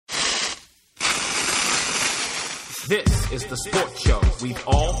This is the sports show we've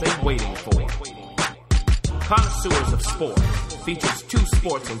all been waiting for. Connoisseurs of Sport features two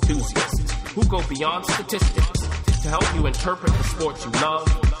sports enthusiasts who go beyond statistics to help you interpret the sports you love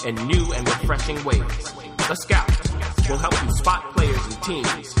in new and refreshing ways. The Scout will help you spot players and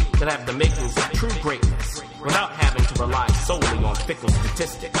teams that have the makings of true greatness without having to rely solely on fickle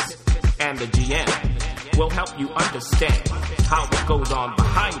statistics. And the GM will help you understand how what goes on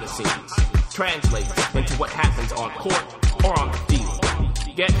behind the scenes translates into what happens on court or on the field.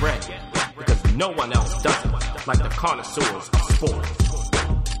 Get ready, because no one else does it like the Connoisseurs of Sport.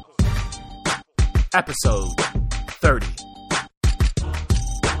 Episode 30.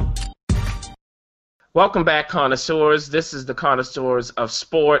 Welcome back, Connoisseurs. This is the Connoisseurs of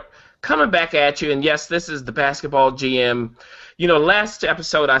Sport coming back at you. And yes, this is the Basketball GM. You know, last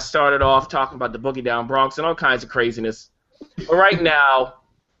episode I started off talking about the Boogie Down Bronx and all kinds of craziness. But right now,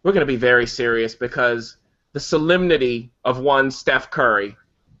 we're going to be very serious because the solemnity of one Steph Curry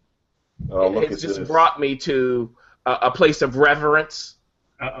has just brought me to a place of reverence.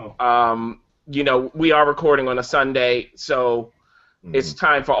 You know, we are recording on a Sunday, so it's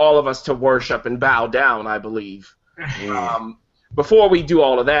time for all of us to worship and bow down, I believe. Before we do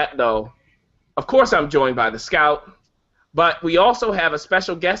all of that, though, of course I'm joined by the Scout, but we also have a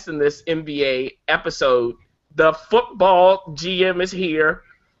special guest in this NBA episode. The football GM is here.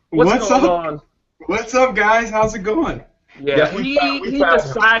 What's going on? What's up, guys? How's it going? Yeah, he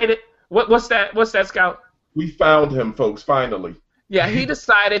decided. What's that, Scout? We found him, folks, finally. Yeah, he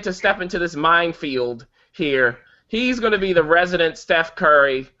decided to step into this minefield here. He's going to be the resident Steph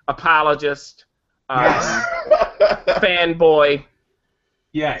Curry apologist, fanboy.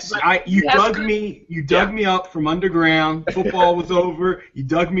 Yes, you dug me up from underground. Football was over. You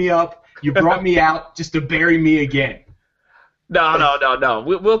dug me up. You brought me out just to bury me again. No.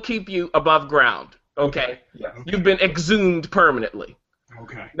 We'll keep you above ground. Okay. Yeah. You've been exhumed permanently.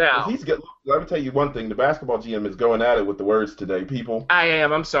 Okay. Now, let me tell you one thing. The Basketball GM is going at it with the words today, people. I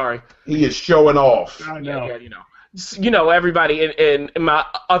am. I'm sorry. He is showing off. I know. Yeah, you know, everybody in my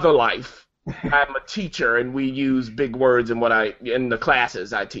other life, I'm a teacher, and we use big words in the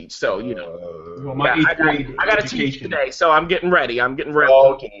classes I teach. So, you know. Well, my eighth grade I got to teach today, so I'm getting ready.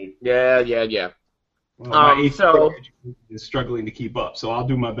 Okay. Yeah. Well, my eighth grade is struggling to keep up, so I'll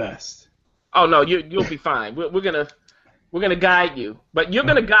do my best. Oh no, you'll be fine. We're gonna guide you, but you're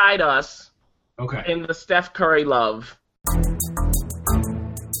gonna guide us. Okay. In the Steph Curry love.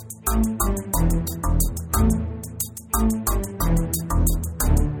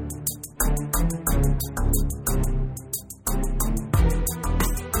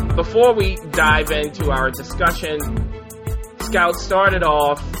 Before we dive into our discussion, Scout started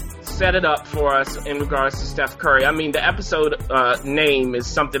off, set it up for us in regards to Steph Curry. I mean, the episode name is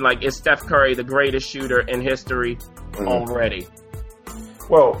something like, "Is Steph Curry the greatest shooter in history already?"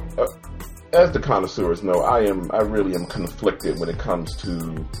 Well, as the connoisseurs know, I really am conflicted when it comes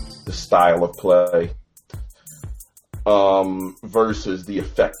to the style of play versus the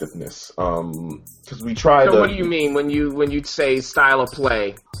effectiveness. Because we try to. So what do you mean when you say style of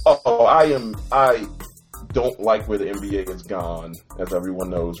play? I don't like where the NBA has gone, as everyone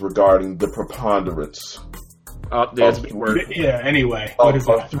knows, regarding the preponderance. Anyway, what is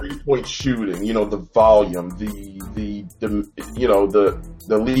that? 3-point shooting, you know, the volume, the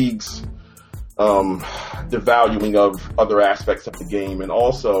league's devaluing of other aspects of the game, and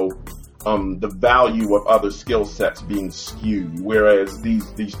also the value of other skill sets being skewed, whereas these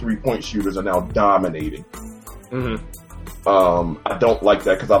 3-point shooters are now dominating. Mm-hmm. I don't like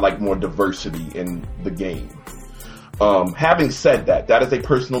that because I like more diversity in the game. Having said that, that is a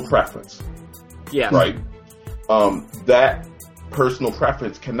personal preference. Yeah. Right? That personal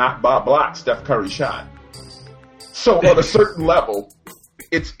preference cannot block Steph Curry's shot. So on a certain level,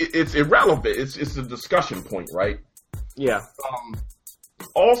 it's irrelevant. It's a discussion point, right? Yeah.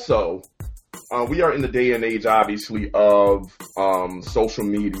 Also, we are in the day and age, obviously, of social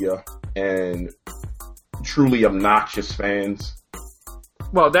media and truly obnoxious fans.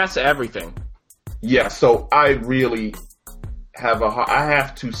 Well, that's everything. Yeah, so I really I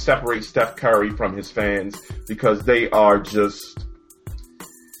have to separate Steph Curry from his fans because they are just.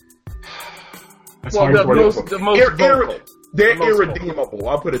 The most vocal. They're irredeemable.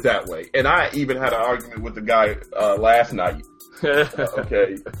 I'll put it that way. And I even had an argument with the guy last night.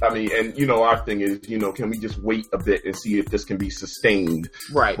 Okay. I mean, and you know, our thing is, you know, can we just wait a bit and see if this can be sustained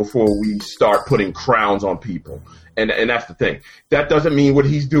before we start putting crowns on people? And that's the thing. That doesn't mean what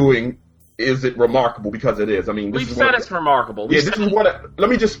he's doing isn't remarkable, because it is. I mean, we've said it's remarkable. Let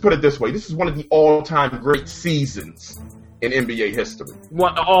me just put it this way. This is one of the all-time great seasons in NBA history.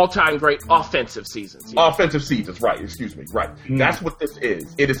 One all-time great offensive seasons. Yeah. Offensive seasons, right? Excuse me, right? That's what this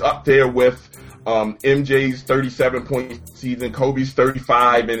is. It is up there with MJ's 37-point season, Kobe's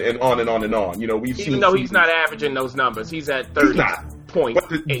 35, and on and on and on. You know, we've seen. Even though he's not averaging those numbers, he's at 30. But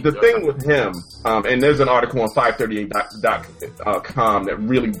the thing with him, and there's an article on 538.com that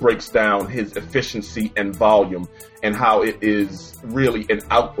really breaks down his efficiency and volume and how it is really an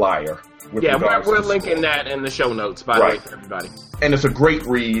outlier. We're linking that in the show notes, by the way, for everybody. And it's a great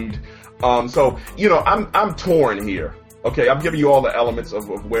read. So, you know, I'm torn here. Okay, I'm giving you all the elements of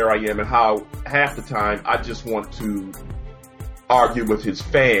where I am and how half the time I just want to argue with his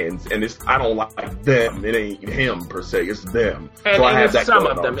fans, and I don't like them. It ain't him per se, it's them. And, so I have it's that some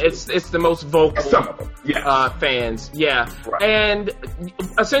of them. It's the most vocal some of them. Yes. Fans. Yeah. Right. And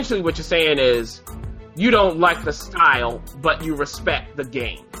essentially what you're saying is you don't like the style, but you respect the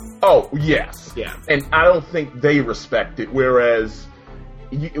game. Oh, yes. Yeah. And I don't think they respect it, whereas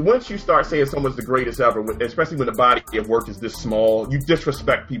once you start saying someone's the greatest ever, especially when the body of work is this small, you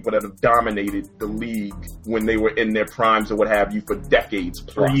disrespect people that have dominated the league when they were in their primes or what have you for decades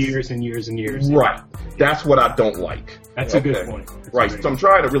plus. For years and years and years. Right. That's what I don't like. That's a good point. Right. So I'm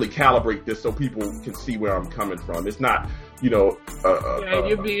trying to really calibrate this so people can see where I'm coming from. It's not, you know...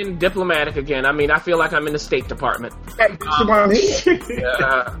 you're being diplomatic again. I mean, I feel like I'm in the State Department. Hey, that's what I'm here.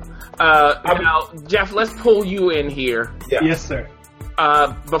 Now, Jeff, let's pull you in here. Yeah. Yes, sir.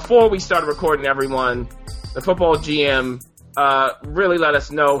 Before we started recording, everyone, the football GM really let us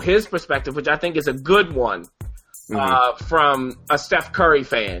know his perspective, which I think is a good one, from a Steph Curry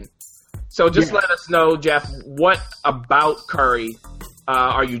fan. So just let us know, Jeff, what about Curry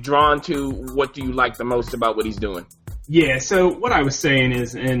are you drawn to? What do you like the most about what he's doing? Yeah, so what I was saying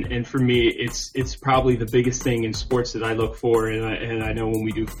is, and for me, it's probably the biggest thing in sports that I look for, and I know when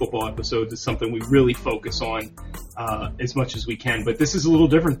we do football episodes, it's something we really focus on as much as we can. But this is a little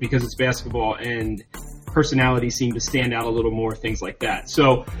different because it's basketball, and personalities seem to stand out a little more, things like that.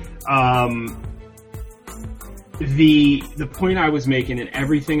 So the point I was making, and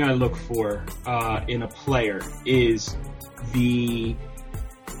everything I look for in a player is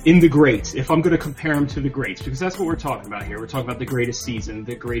in the greats, if I'm going to compare them to the greats, because that's what we're talking about here. We're talking about the greatest season,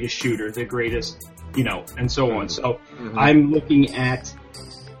 the greatest shooter, the greatest, and so on. So I'm looking at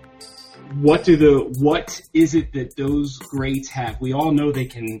what is it that those greats have? We all know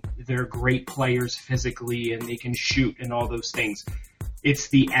they're great players physically and they can shoot and all those things. It's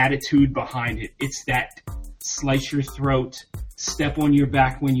the attitude behind it. It's that slice your throat, step on your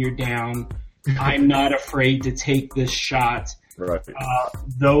back when you're down. I'm not afraid to take this shot. Right.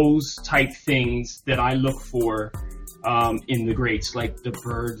 Those type things that I look for in the greats, like the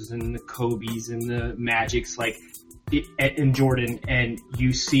Birds and the Kobes and the Magics, and Jordan, and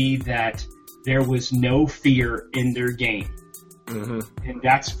you see that there was no fear in their game. And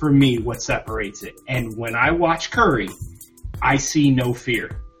that's, for me, what separates it. And when I watch Curry, I see no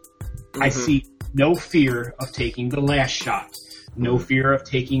fear. I see no fear of taking the last shot, no fear of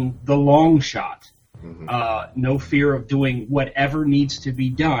taking the long shot. No fear of doing whatever needs to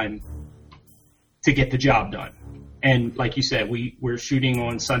be done to get the job done. And like you said, we're shooting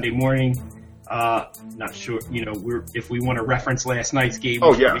on Sunday morning. Not sure, if we want to reference last night's game.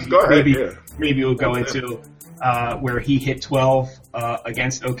 Oh, yeah. Go ahead. Maybe we'll go into where he hit 12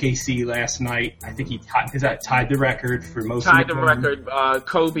 against OKC last night. I think he tied the record for most. Tied the record.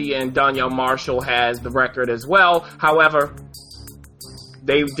 Kobe and Donyell Marshall has the record as well. However,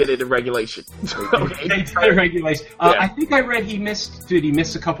 they did it in regulation. They did it in regulation. I think I read did he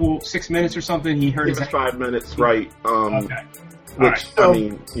miss a couple 6 minutes or something? He hurt his 5 minutes, right? Okay. Which, I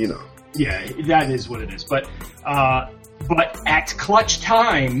mean, Yeah, that is what it is. But at clutch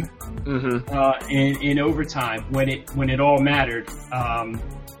time, in overtime, when it all mattered,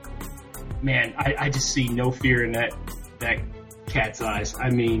 man, I just see no fear in that cat's eyes.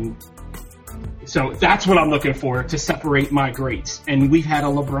 I mean, so that's what I'm looking for to separate my greats. And we've had a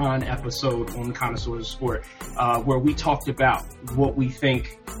LeBron episode on Connoisseurs of Sport where we talked about what we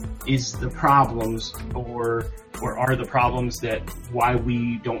think is the problems or are the problems that why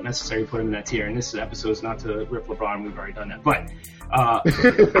we don't necessarily put him in that tier. And this episode is not to rip LeBron. We've already done that. But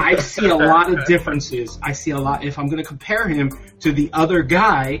I see a lot of differences. I see a lot. If I'm going to compare him to the other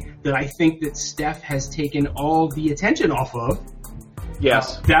guy that I think that Steph has taken all the attention off of,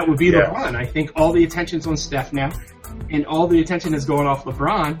 yes, that would be LeBron. I think all the attention's on Steph now, and all the attention is going off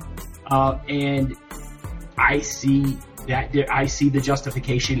LeBron. And I see the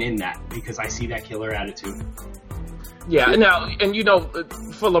justification in that because I see that killer attitude. Yeah, now, and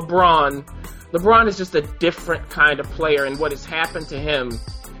for LeBron is just a different kind of player, and what has happened to him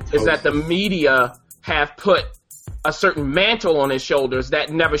is that the media have put a certain mantle on his shoulders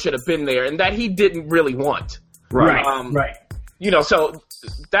that never should have been there and that he didn't really want. Right. Right. So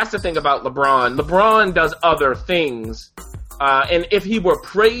that's the thing about LeBron. LeBron does other things, and if he were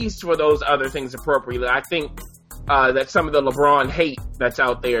praised for those other things appropriately, I think that some of the LeBron hate that's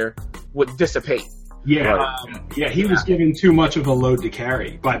out there would dissipate. Yeah, he was given too much of a load to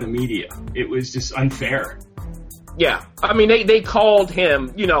carry by the media. It was just unfair. Yeah, I mean, they called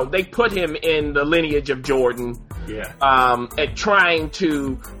him, they put him in the lineage of Jordan. Yeah. And trying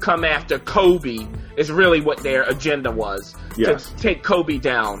to come after Kobe is really what their agenda was. Yes. To take Kobe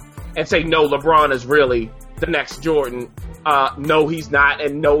down and say, no, LeBron is really the next Jordan. No, he's not,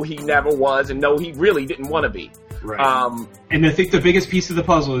 and no, he never was, and no, he really didn't want to be. Right. And I think the biggest piece of the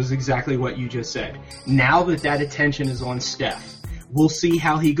puzzle is exactly what you just said. Now that attention is on Steph, we'll see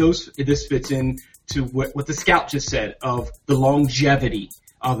how he goes. This fits in to what the scout just said of the longevity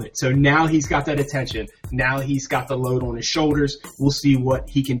of it. So now he's got that attention. Now he's got the load on his shoulders. We'll see what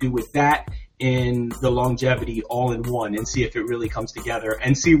he can do with that in the longevity all in one and see if it really comes together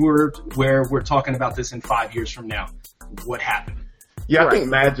and see where we're talking about this in 5 years from now. What happened? Yeah, I think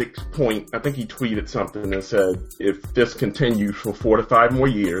Magic's point, I think he tweeted something and said, if this continues for 4 to 5 more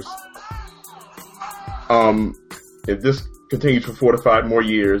years,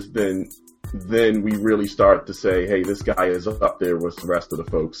 then we really start to say, hey, this guy is up there with the rest of the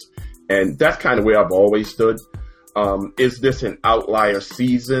folks. And that's kind of where I've always stood. Is this an outlier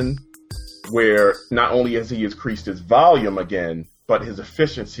season where not only has he increased his volume again, but his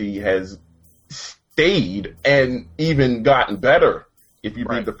efficiency has stayed and even gotten better? If you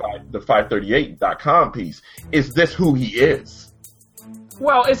read the 538.com piece, is this who he is?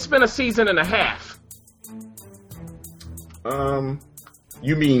 Well, it's been a season and a half.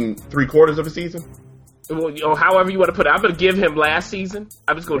 You mean 3/4 of a season? Well, however you want to put it. I'm going to give him last season.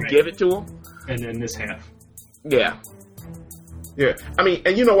 I'm just going to give it to him. And then this half. Yeah. Yeah. I mean,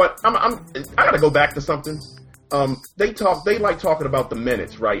 and you know what? I got to go back to something. They like talking about the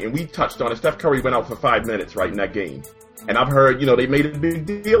minutes, right? And we touched on it. Steph Curry went out for 5 minutes, right, in that game. And I've heard, they made a big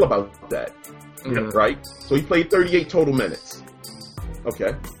deal about that, right? So he played 38 total minutes.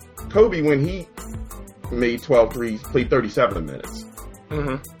 Okay. Kobe, when he made 12 threes, played 37 minutes.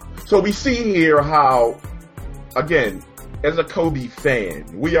 Mm-hmm. So we see here how, again, as a Kobe fan,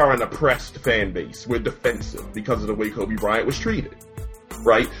 we are an oppressed fan base. We're defensive because of the way Kobe Bryant was treated,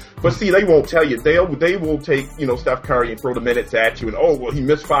 right? But see, they won't tell you. They will take, Steph Curry and throw the minutes at you and, he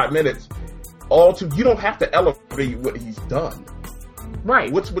missed 5 minutes. You don't have to elevate what he's done.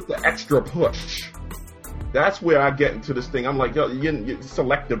 Right. What's with the extra push? That's where I get into this thing. I'm like, you're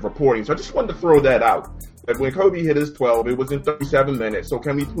selective reporting. So I just wanted to throw that out. Like when Kobe hit his 12, it was in 37 minutes. So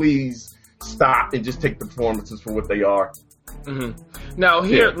can we please stop and just take the performances for what they are? Mm-hmm. Now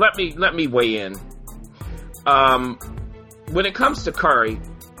here, let me weigh in. When it comes to Curry,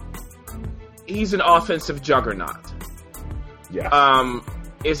 he's an offensive juggernaut. Yeah.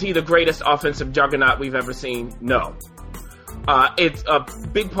 Is he the greatest offensive juggernaut we've ever seen? No. It's a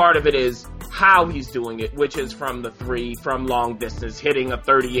big part of it is how he's doing it, which is from the three, from long distance, hitting a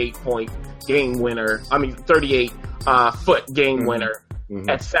 38-point game winner. 38-foot game winner,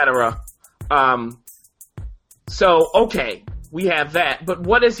 etc. So, okay, we have that. But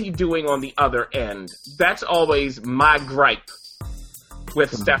what is he doing on the other end? That's always my gripe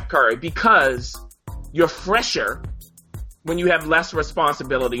with Steph Curry, because you're fresher when you have less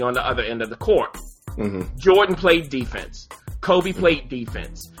responsibility on the other end of the court. Mm-hmm. Jordan played defense. Kobe played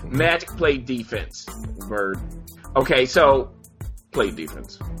defense. Mm-hmm. Magic played defense. Bird. Okay, so played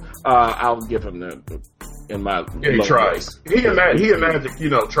defense. I'll give him in my. Yeah, he tried. He and Magic,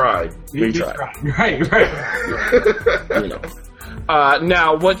 tried. He tried. Right.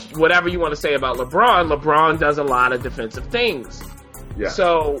 Now, whatever you want to say about LeBron does a lot of defensive things. Yeah.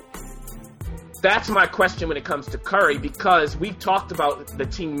 So that's my question when it comes to Curry, because we've talked about the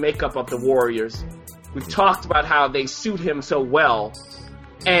team makeup of the Warriors. We've talked about how they suit him so well.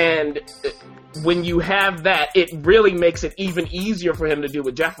 And when you have that, it really makes it even easier for him to do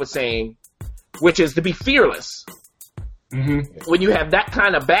what Jeff was saying, which is to be fearless. Mm-hmm. When you have that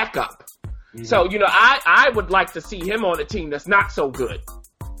kind of backup. Mm-hmm. So, I would like to see him on a team that's not so good.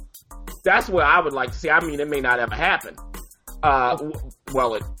 That's what I would like to see. I mean, it may not ever happen.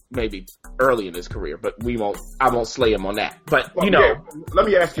 It may be early in his career, but I won't slay him on that. But, let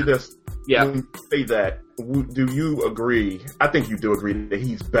me ask you this. Yeah. When you say that, do you agree? I think you do agree that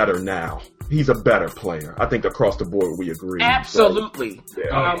he's better now. He's a better player. I think across the board we agree. Absolutely. So,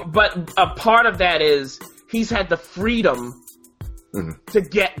 yeah. But a part of that is he's had the freedom to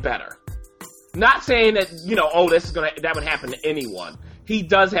get better. Not saying that, that would happen to anyone. he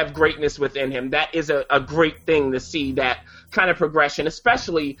does have greatness within him. That is a great thing to see, that kind of progression,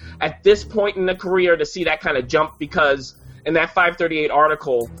 especially at this point in the career, to see that kind of jump, because in that 538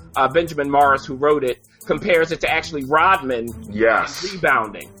 article, Benjamin Morris, who wrote it, compares it to actually Rodman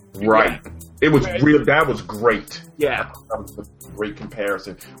rebounding. Right. Yeah. It was real. That was great. Yeah. That was a great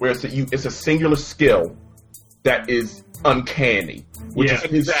comparison. Where it's a singular skill that is uncanny, which is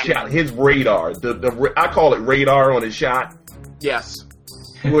his shot, his radar. I call it radar on his shot. Yes.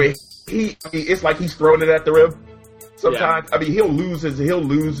 Where it's like he's throwing it at the rim. Sometimes, I mean, he'll lose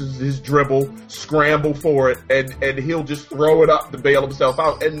his dribble, scramble for it, and he'll just throw it up to bail himself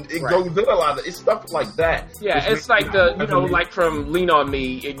out, and it goes in a lot of it's stuff like that. Yeah, it's like like from Lean on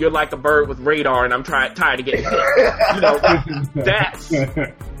Me, you're like a bird with radar, and I'm tired of getting hit. That's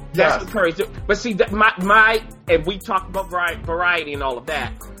what Curry's doing. But see, and we talked about variety and all of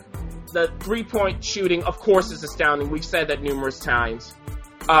that. The 3-point shooting, of course, is astounding. We've said that numerous times.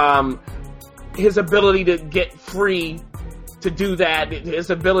 His ability to get free to do that, his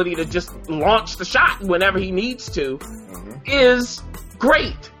ability to just launch the shot whenever he needs to, is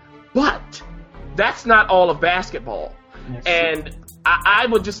great. But that's not all of basketball. Yes. And I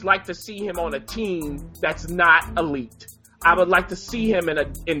would just like to see him on a team that's not elite. I would like to see him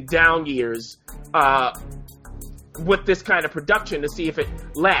in down years with this kind of production, to see if it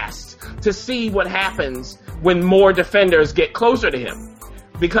lasts, to see what happens when more defenders get closer to him.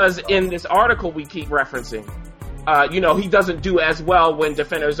 Because in this article we keep referencing, he doesn't do as well when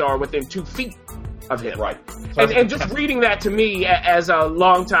defenders are within 2 feet of him. Right. So and just reading that to me as a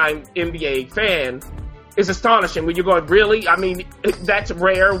longtime NBA fan is astonishing. When you're going, really? I mean, that's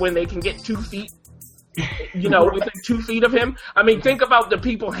rare when they can get 2 feet, within 2 feet of him. I mean, think about the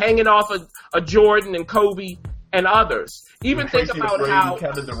people hanging off a Jordan and Kobe and others. Even think about how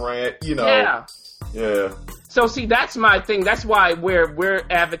Kevin Durant, Yeah. Yeah. So see, that's my thing. That's why we're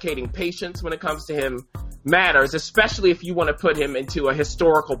advocating patience when it comes to him matters, especially if you want to put him into a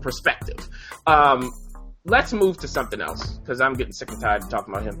historical perspective. Let's move to something else, because I'm getting sick and tired of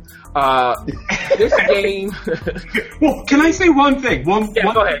talking about him. This game. Well, can I say one thing? Go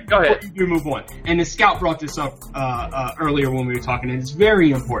ahead. Before you move on. And the scout brought this up earlier when we were talking, and it's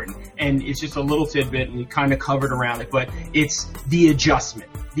very important. And it's just a little tidbit, and we kind of covered around it, but it's the adjustment.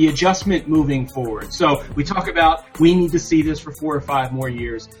 The adjustment moving forward. So we talk about we need to see this for 4 or 5 more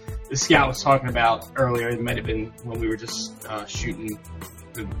years. The scout was talking about earlier. It might have been when we were just shooting.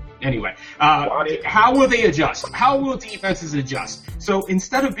 Anyway, how will they adjust? How will defenses adjust? So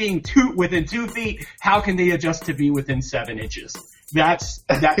instead of being within 2 feet, how can they adjust to be within 7 inches? That's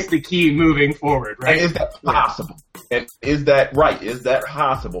the key moving forward, right? And is that possible? And is that right? Is that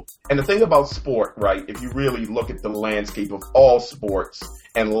possible? And the thing about sport, right, if you really look at the landscape of all sports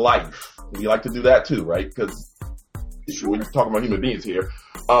and life, we like to do that too, right? Because we're talking about human beings here.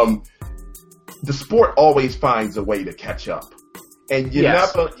 The sport always finds a way to catch up. And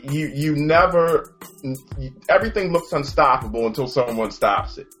you never, everything looks unstoppable until someone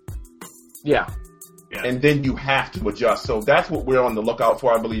stops it. Yeah. And then you have to adjust. So that's what we're on the lookout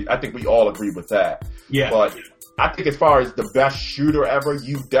for, I believe. I think we all agree with that. Yeah. But I think as far as the best shooter ever,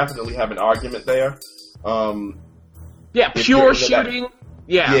 you definitely have an argument there. Pure shooting.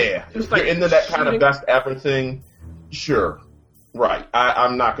 Yeah. If you're into that kind of best ever thing, sure. Right.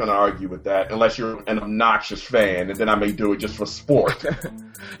 I'm not going to argue with that unless you're an obnoxious fan, and then I may do it just for sport.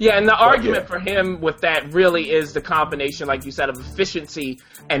 Yeah, and the argument for him with that really is the combination, like you said, of efficiency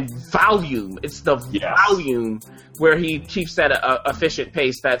and volume. It's the volume where he keeps that efficient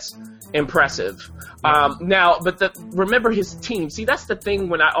pace that's impressive. Remember his team. See, that's the thing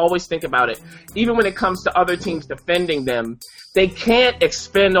when I always think about it. Even when it comes to other teams defending them, they can't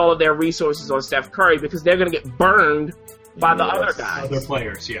expend all of their resources on Steph Curry because they're going to get burned by the other guys. Other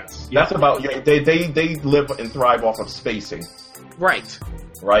players, yes. That's about, they live and thrive off of spacing. Right.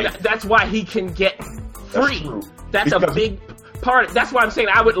 Right? That's why he can get free. That's a big part. That's why I'm saying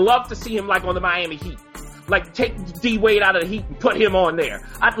I would love to see him like on the Miami Heat. Like take D-Wade out of the Heat and put him on there.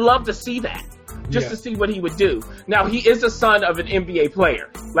 I'd love to see that. Just to see what he would do. Now, he is the son of an NBA player.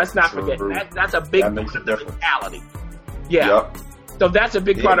 Let's not forget. That's a big part of the mentality. Yeah. Yep. So that's a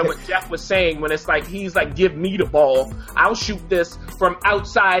big part of what Jeff was saying when it's like, he's like, give me the ball. I'll shoot this from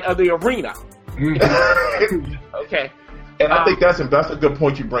outside of the arena. Okay. And I think that's a good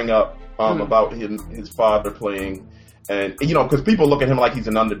point you bring up about his father playing. And, because people look at him like he's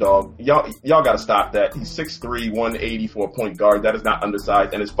an underdog. Y'all got to stop that. He's 6'3", 180 for a point guard. That is not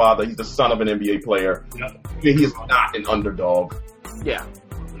undersized. And his father, he's the son of an NBA player. Yep. He is not an underdog. Yeah.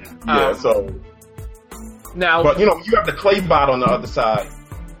 So... Now, but you have the Clay bot on the other side.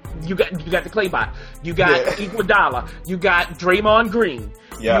 You got the Claybot. You got Iguodala. You got Draymond Green.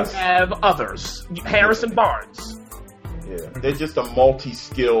 Yes. You have others. Harrison Barnes. Yeah, they're just a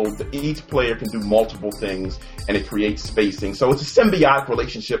multi-skilled. Each player can do multiple things, and it creates spacing. So it's a symbiotic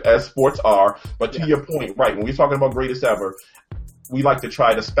relationship, as sports are. But to your point, right, when we're talking about greatest ever, we like to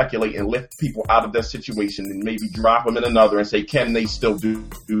try to speculate and lift people out of their situation and maybe drop them in another and say, can they still do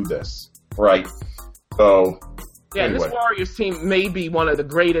this? Right? So, yeah, anyway. This Warriors team may be one of the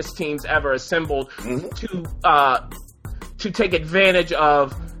greatest teams ever assembled to take advantage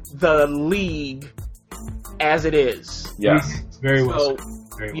of the league as it is. Yes. Very well. So,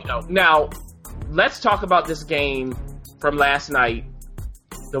 Very well. you know, now let's talk about this game from last night.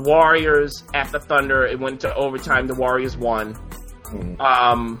 The Warriors at the Thunder. It went to overtime. The Warriors won.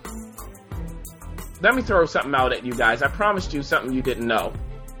 Let me throw something out at you guys. I promised you something you didn't know.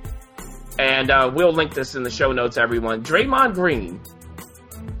 And we'll link this in the show notes, everyone. Draymond Green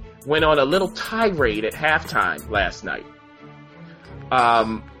went on a little tirade at halftime last night.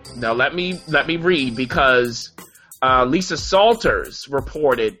 Now let me read, because Lisa Salters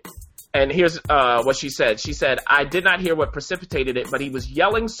reported, and here's what she said. She said, "I did not hear what precipitated it, but he was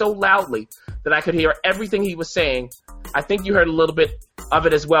yelling so loudly that I could hear everything he was saying. I think you heard a little bit of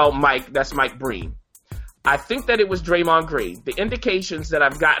it as well, Mike." That's Mike Breen. "I think that it was Draymond Green. The indications that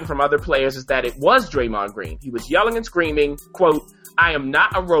I've gotten from other players is that it was Draymond Green. He was yelling and screaming, quote, 'I am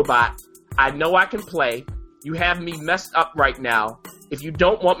not a robot. I know I can play. You have me messed up right now. If you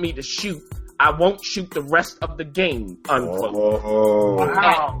don't want me to shoot, I won't shoot the rest of the game,' unquote."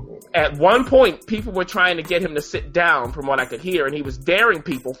 Wow. At one point, people were trying to get him to sit down, from what I could hear, and he was daring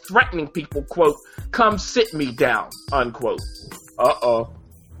people, threatening people, quote, 'Come sit me down,' unquote. Uh-oh.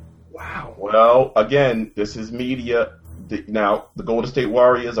 Wow. Well, again, this is media. Now, the Golden State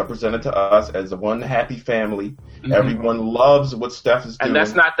Warriors are presented to us as one happy family. Mm-hmm. Everyone loves what Steph is doing. And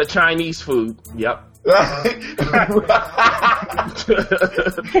that's not the Chinese food. Yep.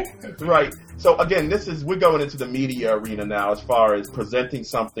 Right. So again, we're going into the media arena now as far as presenting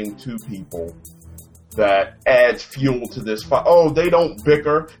something to people that adds fuel to this fight. Oh, they don't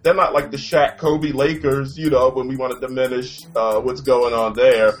bicker. They're not like the Shaq Kobe Lakers, when we want to diminish what's going on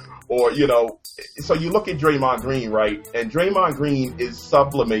there. Or, so you look at Draymond Green, right? And Draymond Green is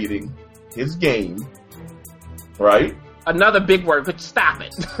sublimating his game, right? Another big word, but stop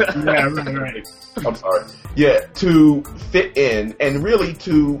it. Yeah, right. I'm sorry. Yeah, to fit in and really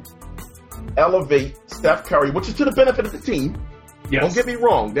to elevate Steph Curry, which is to the benefit of the team. Yes. Don't get me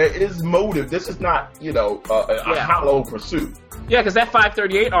wrong. There is motive. This is not, a hollow pursuit. Yeah, because that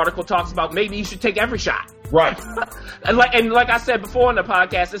 538 article talks about maybe you should take every shot. Right. and like I said before in the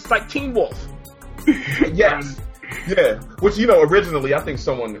podcast, it's like Teen Wolf. Yes. Yeah. Which, originally, I think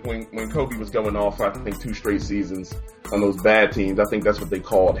someone, when Kobe was going off, I think 2 straight seasons on those bad teams, I think that's what they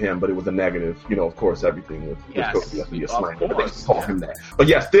called him, but it was a negative. Of course, everything with Kobe has to be a slang. But they call him that. But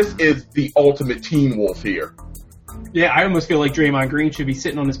yes, this is the ultimate Teen Wolf here. Yeah, I almost feel like Draymond Green should be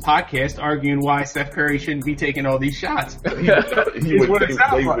sitting on this podcast arguing why Steph Curry shouldn't be taking all these shots. They would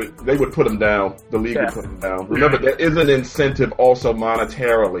put him down. The league would put him down. Remember, there is an incentive also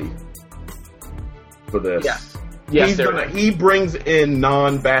monetarily for this. Yes, he brings in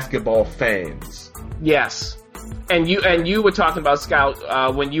non-basketball fans. Yes, and you were talking about,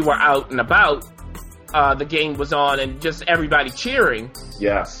 Scout, when you were out and about. The game was on and just everybody cheering.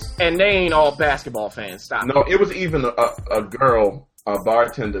 Yes. And they ain't all basketball fans. Stop. No, it was even a girl, a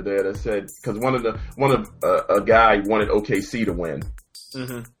bartender there that said, because a guy wanted OKC to win.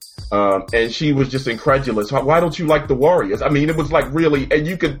 Mm-hmm. And she was just incredulous. Why don't you like the Warriors? I mean, it was like really, and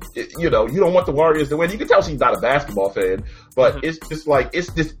you could, you don't want the Warriors to win. You can tell she's not a basketball fan, but it's just like,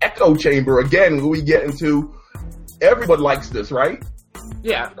 it's this echo chamber again when we get into, everyone likes this, right?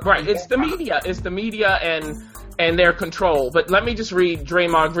 Yeah, right. It's the media and their control. But let me just read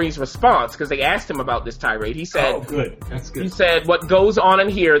Draymond Green's response, because they asked him about this tirade. He said, "Oh, good. That's good." He said, "What goes on in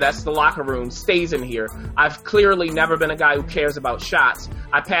here, that's the locker room, stays in here. I've clearly never been a guy who cares about shots.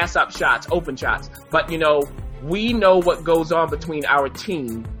 I pass up shots, open shots. But, we know what goes on between our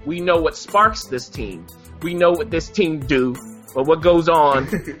team. We know what sparks this team. We know what this team do. But what goes on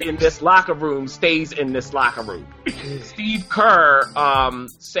in this locker room stays in this locker room." Steve Kerr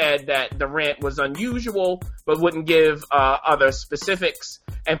said that the rant was unusual, but wouldn't give other specifics.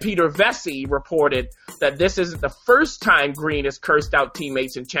 And Peter Vesey reported that this isn't the first time Green has cursed out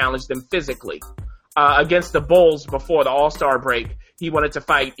teammates and challenged them physically. Against the Bulls before the All-Star break, he wanted to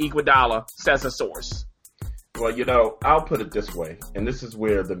fight Iguodala, says a source. Well, I'll put it this way, and this is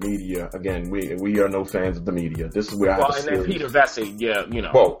where the media, again, we are no fans of the media. This is where I have and then Peter Vesey,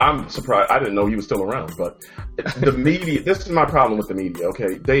 Well, I'm surprised. I didn't know he was still around, but the media, this is my problem with the media,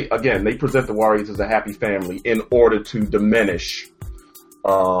 okay? They present the Warriors as a happy family in order to diminish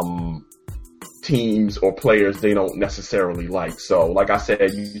teams or players they don't necessarily like. So, like I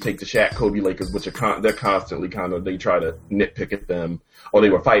said, you take the Shaq Kobe Lakers, which they're constantly they try to nitpick at them, or they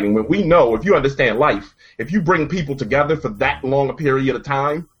were fighting. When we know, if you understand life, if you bring people together for that long a period of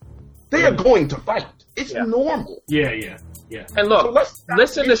time, they are going to fight. It's normal. Yeah. And look,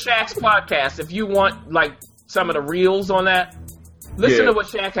 listen to Shaq's podcast if you want like some of the reels on that. Listen to what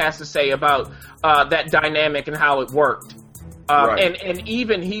Shaq has to say about that dynamic and how it worked. Right. And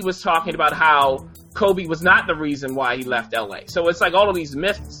even he was talking about how Kobe was not the reason why he left LA. So it's like all of these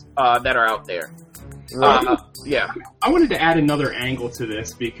myths that are out there. Right. I wanted to add another angle to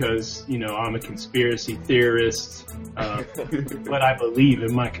this because, I'm a conspiracy theorist, but I believe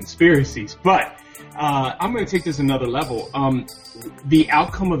in my conspiracies. But I'm going to take this another level. The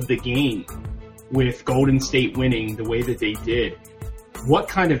outcome of the game with Golden State winning the way that they did, what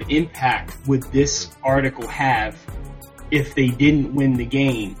kind of impact would this article have if they didn't win the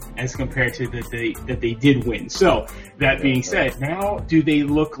game as compared to that they did win? So that being said, now do they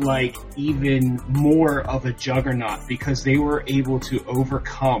look like even more of a juggernaut because they were able to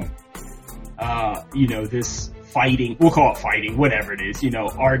overcome, this fighting, we'll call it fighting, whatever it is,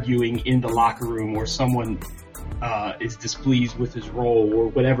 arguing in the locker room, or someone is displeased with his role, or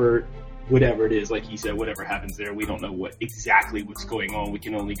whatever it is. Like he said, whatever happens there, we don't know what's going on. We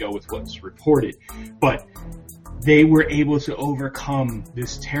can only go with what's reported. But they were able to overcome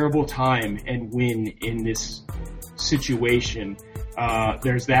this terrible time and win in this situation.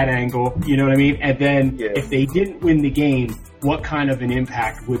 There's that angle, you know what I mean? And then if they didn't win the game, what kind of an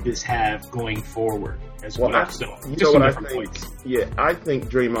impact would this have going forward as well? I think? Yeah, I think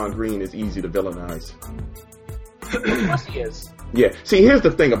Draymond Green is easy to villainize. Of course he is. Yeah. See, here's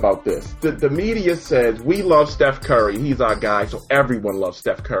the thing about this. The media says, we love Steph Curry. He's our guy, so everyone loves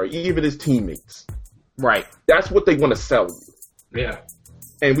Steph Curry, even his teammates. Right. That's what they want to sell you. Yeah.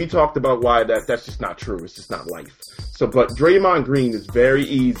 And we talked about why that's just not true. It's just not life. So, but Draymond Green is very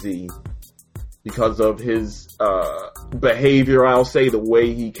easy because of his behavior, I'll say, the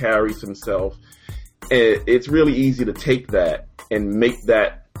way he carries himself. And it's really easy to take that and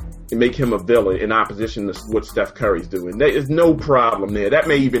make him a villain in opposition to what Steph Curry's doing. There is no problem there. That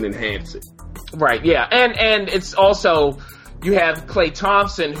may even enhance it. Right, yeah. And it's also, you have Klay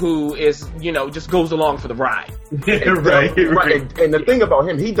Thompson, who is, just goes along for the ride. Right. And the thing about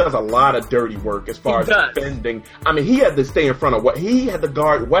him, he does a lot of dirty work as far as defending. I mean, he had to stay in front of he had to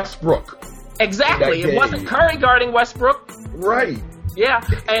guard Westbrook. Exactly. It wasn't Curry guarding Westbrook. Right. Yeah,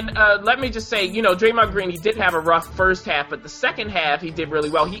 and let me just say, Draymond Green, he did have a rough first half, but the second half he did really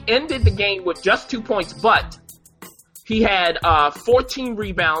well. He ended the game with just 2 points, but he had 14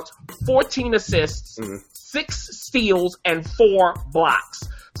 rebounds, 14 assists, 6 steals, and 4 blocks.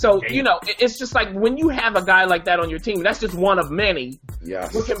 So, it's just like when you have a guy like that on your team, that's just one of many.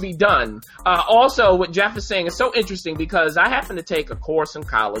 Yes. What can be done. Also, what Jeff is saying is so interesting because I happened to take a course in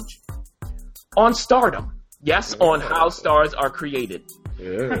college on stardom. Yes, on how stars are created.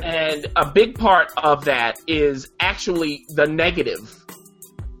 Yeah. And a big part of that is actually the negative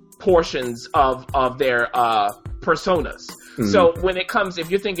portions of their personas. Mm-hmm. So when it comes, if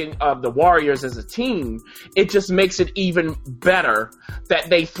you're thinking of the Warriors as a team, it just makes it even better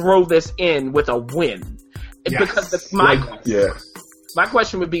that they throw this in with a win. Yes. Because my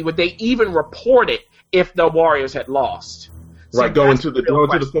question would be, would they even report it if the Warriors had lost? So right, going to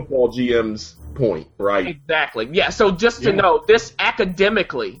the football GM's point, right? Exactly. Yeah. So just to know, this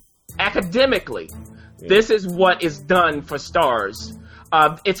academically, this is what is done for stars.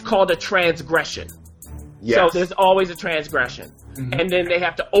 It's called a transgression. Yes. So there's always a transgression. Mm-hmm. And then they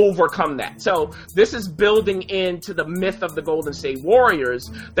have to overcome that. So this is building into the myth of the Golden State Warriors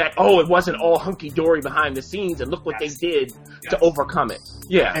that, it wasn't all hunky-dory behind the scenes, and look what they did to overcome it.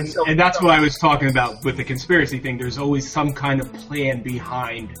 Yeah. And that's what I was talking about with the conspiracy thing. There's always some kind of plan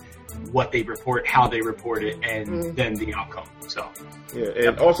behind what they report, how they report it, and then the outcome. So. Yeah,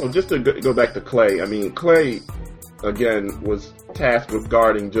 and also just to go back to Klay, I mean, Klay, again, was tasked with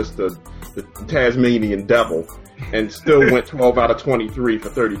guarding just the Tasmanian devil, and still went 12 out of 23 for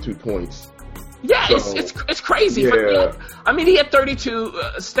 32 points. Yeah, so, it's crazy. Yeah. I mean, he had 32.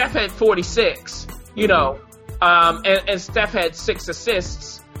 Steph had 46. And Steph had 6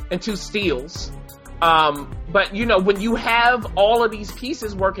 assists and 2 steals. But when you have all of these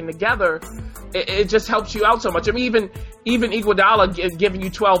pieces working together, it just helps you out so much. I mean, even Iguodala giving you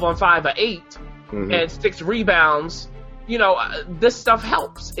 12 on 5 or 8. and 6 rebounds. You know, this stuff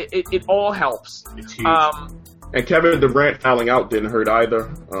helps. It all helps. It's huge. And Kevin Durant fouling out didn't hurt either.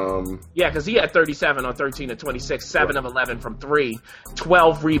 Yeah, because he had 37 on 13 of 26, 7 of 11 from 3,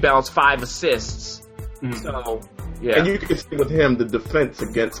 12 rebounds, 5 assists. So, yeah. And you can see with him, the defense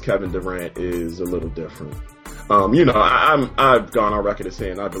against Kevin Durant is a little different. You know, I've gone on record as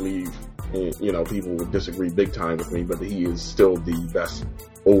saying I believe, you know, people would disagree big time with me, but he is still the best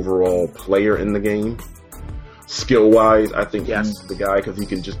overall player in the game. Skill-wise, I think he's the guy because he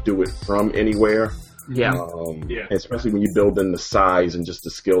can just do it from anywhere. Yeah. Especially when you build in the size and just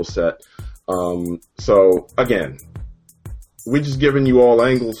the skill set. So, again, we're just giving you all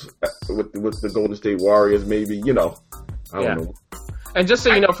angles with the Golden State Warriors, maybe, you know. I don't know. And just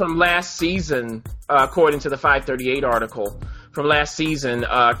so you know, from last season, according to the 538 article, from last season,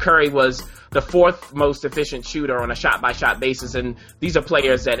 Curry was the 4th most efficient shooter on a shot-by-shot basis, and these are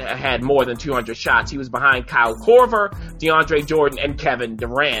players that had more than 200 shots. He was behind Kyle Korver, DeAndre Jordan, and Kevin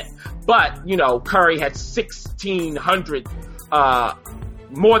Durant. But, you know, Curry had 1,600,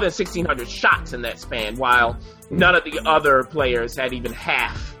 more than 1,600 shots in that span, while none of the other players had even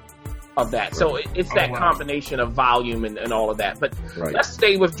half of that. So it's that combination of volume and all of that. But let's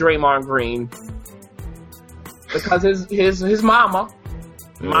stay with Draymond Green, because his mama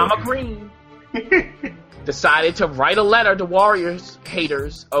Green, decided to write a letter to Warriors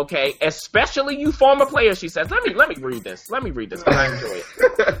haters, okay? Especially you former players, she says. Let me read this. Let me read this because I enjoy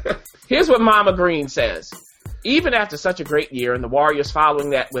it. Here's what Mama Green says. Even after such a great year and the Warriors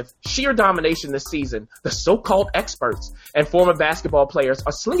following that with sheer domination this season, the so-called experts and former basketball players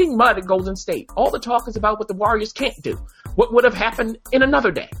are slinging mud at Golden State. All the talk is about what the Warriors can't do. What would have happened in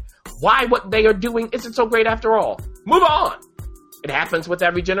another day? Why what they are doing isn't so great after all. Move on. It happens with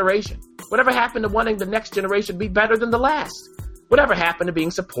every generation. Whatever happened to wanting the next generation to be better than the last? Whatever happened to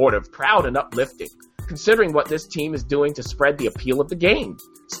being supportive, proud, and uplifting, considering what this team is doing to spread the appeal of the game?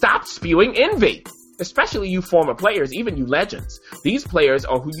 Stop spewing envy. Especially you former players, even you legends. These players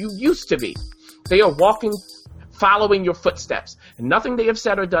are who you used to be. They are following your footsteps, and nothing they have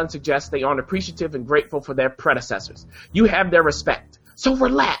said or done suggests they aren't appreciative and grateful for their predecessors. You have their respect. So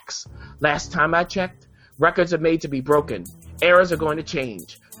relax. Last time I checked, records are made to be broken. Eras are going to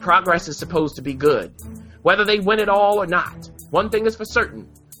change. Progress is supposed to be good. Whether they win it all or not, one thing is for certain.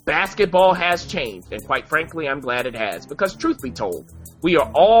 Basketball has changed, and quite frankly, I'm glad it has, because truth be told, we were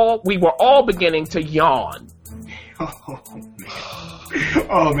all beginning to yawn.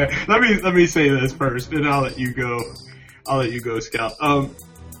 Oh man. Let me say this first, and I'll let you go, Scout.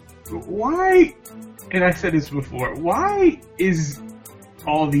 Why, and I said this before, why is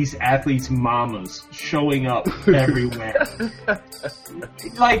all these athletes' mamas showing up everywhere?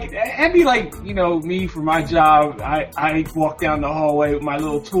 Like, it'd be like, you know, me for my job, I walk down the hallway with my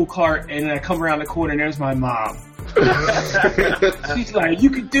little tool cart, and then I come around the corner and there's my mom. She's like, you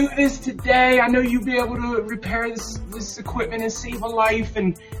could do this today. I know you'll be able to repair this equipment and save a life.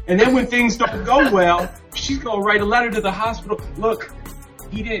 And then when things don't go well, she's gonna write a letter to the hospital. Look,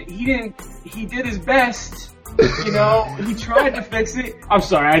 he did his best. You know, he tried to fix it. I'm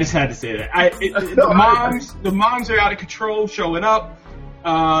sorry, I just had to say that. The moms are out of control, showing up.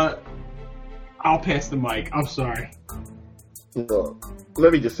 I'll pass the mic. I'm sorry. Look,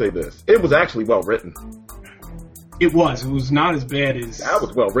 let me just say this. It was actually well written. It was not as bad as... That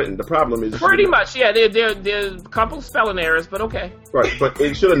was well written. The problem is... Pretty much, yeah. There are a couple spelling errors, but okay. Right, but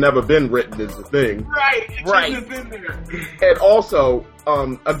it should have never been written is the thing. Right, it shouldn't have been there. And also,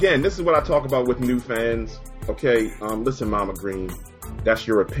 again, this is what I talk about with new fans. Okay, listen, Mama Green, that's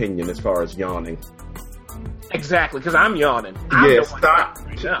your opinion as far as yawning. Exactly, because I'm yawning.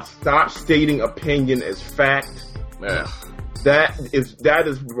 Stop stating opinion as fact. Yeah. That is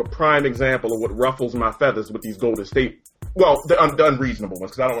a prime example of what ruffles my feathers with these Golden State. Well, the unreasonable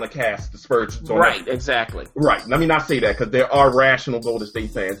ones, because I don't want to cast dispersions on Right, exactly. Right. Let me not say that, because there are rational Golden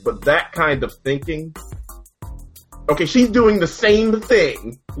State fans, but that kind of thinking. Okay, she's doing the same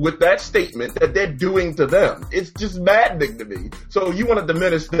thing with that statement that they're doing to them. It's just maddening to me. So you want to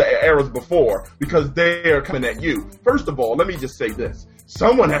diminish the eras before because they're coming at you. First of all, let me just say this.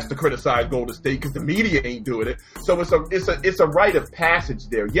 Someone has to criticize Golden State because the media ain't doing it. So it's a rite of passage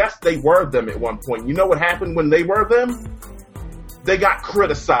there. Yes, they were them at one point. You know what happened when they were them? They got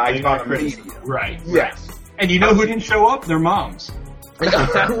criticized by the media. Right. Yes. And you know who didn't show up? Their moms. Right.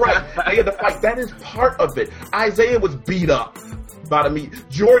 They had to fight. That is part of it. Isaiah was beat up by the media.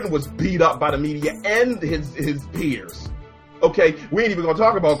 Jordan was beat up by the media and his peers. Okay, we ain't even gonna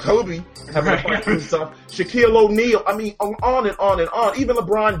talk about Kobe having to fight and stuff. Shaquille O'Neal. I mean, on and on and on. Even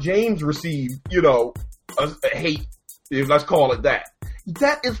LeBron James received, a hate. Let's call it that.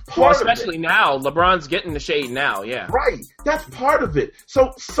 That is part of it. Especially now. LeBron's getting the shade now, yeah. Right. That's part of it.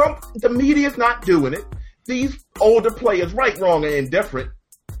 So the media's not doing it. These older players, right, wrong, and indifferent,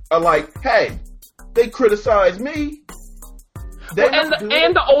 are like, hey, they criticize me.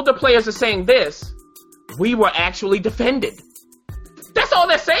 And the older players are saying this. We were actually defended. That's all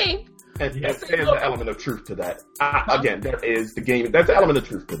they're saying. And there's an element of truth to that. Again, there is the game. There's an element of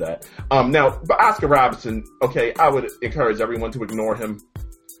truth to that. Now, but Oscar Robertson, okay, I would encourage everyone to ignore him.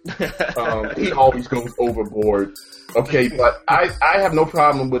 He always goes overboard. Okay, but I have no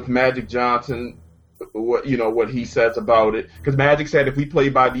problem with Magic Johnson. What he says about it, because Magic said if we play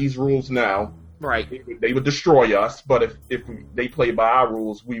by these rules now, right, they would destroy us. But if they play by our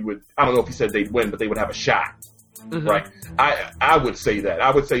rules, we would. I don't know if he said they'd win, but they would have a shot. Mm-hmm. Right. I would say that.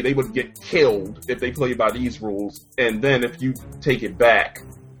 I would say they would get killed if they play by these rules. And then if you take it back,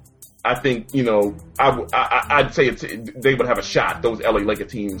 I think, I'd say they would have a shot. Those LA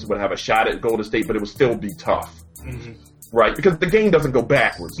Lakers teams would have a shot at Golden State, but it would still be tough. Mm-hmm. Right. Because the game doesn't go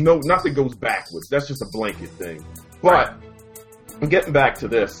backwards. No, nothing goes backwards. That's just a blanket thing. But getting back to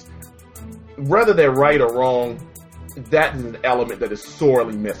this, whether they're right or wrong, that is an element that is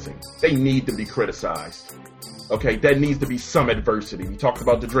sorely missing. They need to be criticized. Okay, there needs to be some adversity. We talked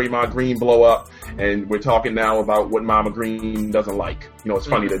about the Draymond Green blow up, and we're talking now about what Mama Green doesn't like. It's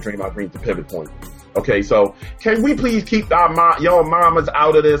funny that Draymond Green's the pivot point. Okay, so can we please keep y'all mamas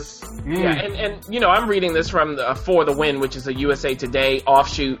out of this? Yeah, and I'm reading this from For the Win, which is a USA Today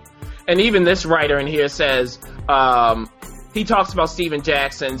offshoot, and even this writer in here says he talks about Steven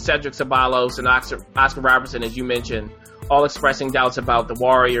Jackson, Cedric Ceballos, and Oscar Robertson, as you mentioned, all expressing doubts about the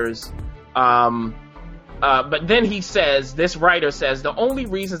Warriors. But then this writer says, the only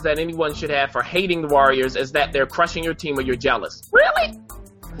reasons that anyone should have for hating the Warriors is that they're crushing your team or you're jealous. Really?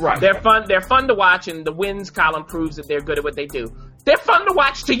 Right. They're fun to watch, and the wins column proves that they're good at what they do. They're fun to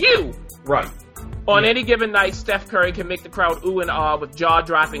watch to you. Right. On any given night, Steph Curry can make the crowd ooh and ah with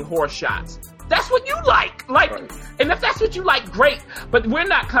jaw-dropping horse shots. That's what you like. And if that's what you like, great. But we're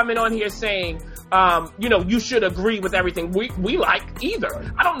not coming on here saying, you should agree with everything we like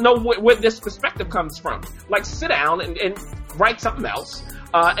either. I don't know where this perspective comes from. Like, sit down and write something else.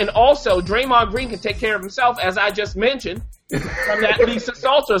 And also, Draymond Green can take care of himself, as I just mentioned, from that Lisa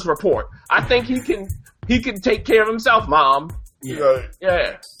Salters report. I think he can take care of himself, Mom. Yeah.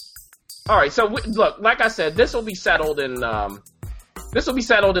 Yeah. All right. So look, like I said, this will be settled in the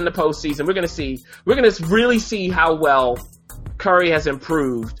postseason. We're gonna really see how well Curry has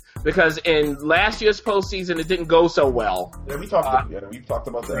improved, because in last year's postseason it didn't go so well. Yeah, we talked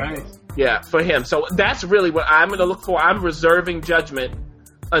about that. Right. Yeah, for him. So that's really what I'm gonna look for. I'm reserving judgment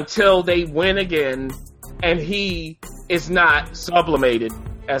until they win again, and he is not sublimated,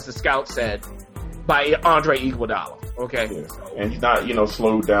 as the scout said, by Andre Iguodala. Okay. Yeah. And he's not,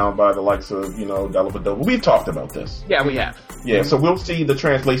 slowed down by the likes of, Dellavedova. We've talked about this. Yeah, we have. Yeah, so we'll see the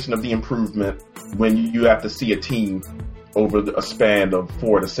translation of the improvement when you have to see a team over a span of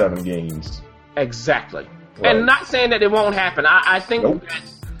 4 to 7 games. Exactly. Right. And not saying that it won't happen. I think that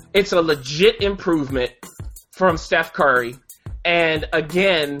it's a legit improvement from Steph Curry. And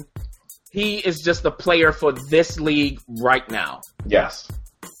again, he is just the player for this league right now. Yes.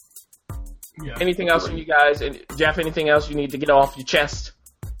 Yeah. Anything else from you guys? And Jeff, anything else you need to get off your chest?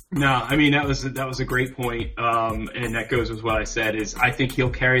 No, I mean, that was a great point. And that goes with what I said is I think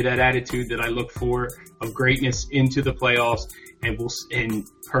he'll carry that attitude that I look for of greatness into the playoffs, and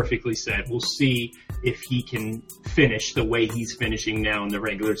perfectly said, we'll see if he can finish the way he's finishing now in the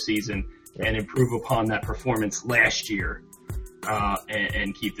regular season and improve upon that performance last year.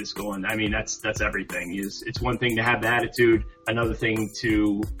 And keep this going. I mean, that's everything. It's one thing to have the attitude, another thing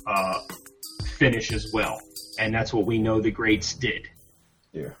to finish as well, and that's what we know the greats did.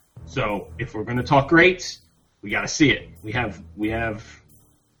 Yeah. So if we're going to talk greats, we got to see it. We have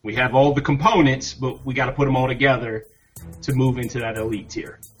all the components, but we got to put them all together to move into that elite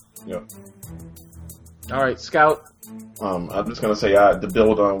tier. Yeah. All right, Scout. I'm just going to say, to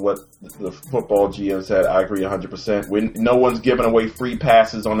build on what the football GM said, I agree 100%. No one's giving away free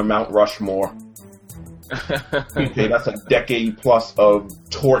passes on the Mount Rushmore. Okay, that's a decade plus of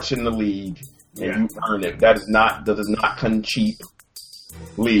torching the league, and you earn it. That does not come cheap,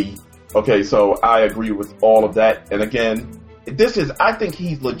 Lee. Okay, so I agree with all of that. And again, I think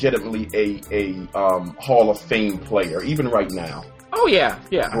he's legitimately a Hall of Fame player, even right now. Oh yeah.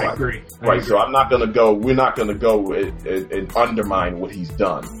 Right. I agree. Right, so we're not going to go and undermine what he's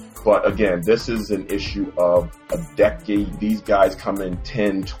done. But again, this is an issue of a decade. These guys come in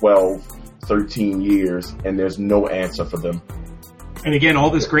 10, 12, 13 years, and there's no answer for them. And again, all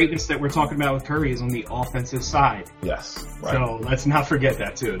this greatness that we're talking about with Curry is on the offensive side. Yes. Right. So let's not forget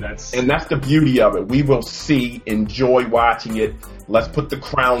that too. That's the beauty of it. We will see, enjoy watching it. Let's put the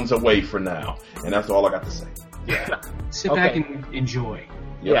crowns away for now. And that's all I got to say. Yeah. Sit back and enjoy.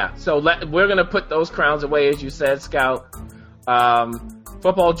 Yeah. So we're going to put those crowns away, as you said, Scout.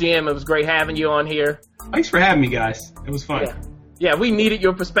 Football GM, it was great having you on here. Thanks for having me, guys. It was fun. Yeah, we needed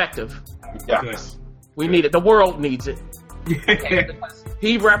your perspective. Yes. We need it. The world needs it.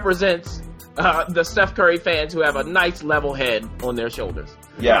 He represents the Steph Curry fans who have a nice level head on their shoulders.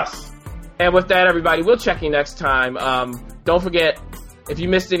 Yes. And with that, everybody, we'll check you next time. Don't forget, if you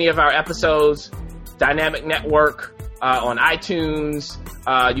missed any of our episodes, Dynamic Network on iTunes.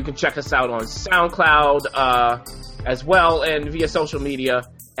 You can check us out on SoundCloud as well, and via social media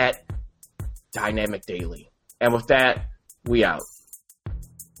at Dynamic Daily. And with that, we out.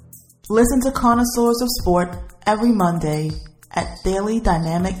 Listen to Connoisseurs of Sport every Monday at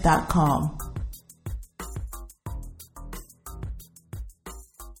dailydynamic.com.